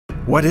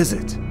What is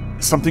it?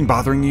 Is something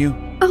bothering you?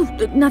 Oh,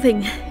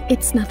 nothing.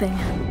 It's nothing.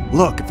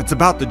 Look, if it's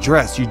about the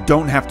dress, you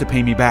don't have to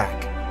pay me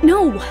back.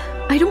 No,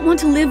 I don't want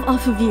to live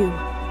off of you.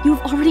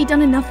 You've already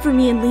done enough for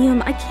me and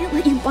Liam. I can't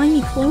let you buy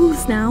me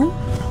clothes now.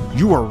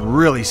 You are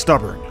really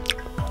stubborn.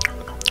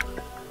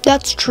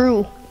 That's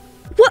true.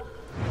 What?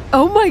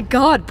 Oh my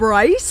god,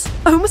 Bryce!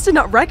 I almost did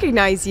not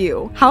recognize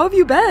you. How have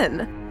you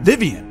been?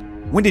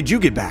 Vivienne, when did you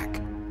get back?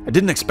 I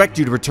didn't expect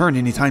you to return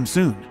anytime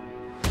soon.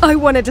 I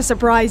wanted to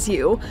surprise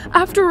you.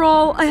 After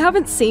all, I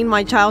haven't seen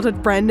my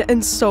childhood friend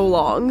in so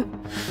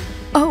long.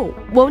 Oh,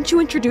 won't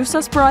you introduce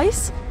us,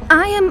 Bryce?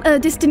 I am a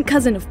distant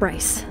cousin of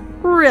Bryce.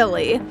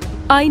 Really?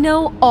 I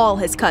know all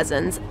his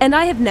cousins, and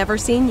I have never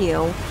seen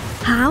you.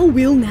 How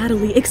will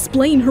Natalie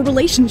explain her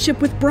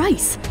relationship with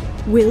Bryce?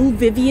 Will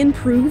Vivienne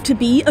prove to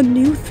be a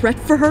new threat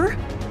for her?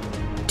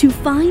 To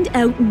find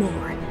out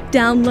more,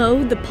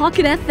 download the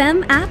Pocket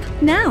FM app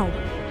now.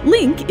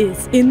 Link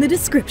is in the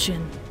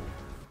description.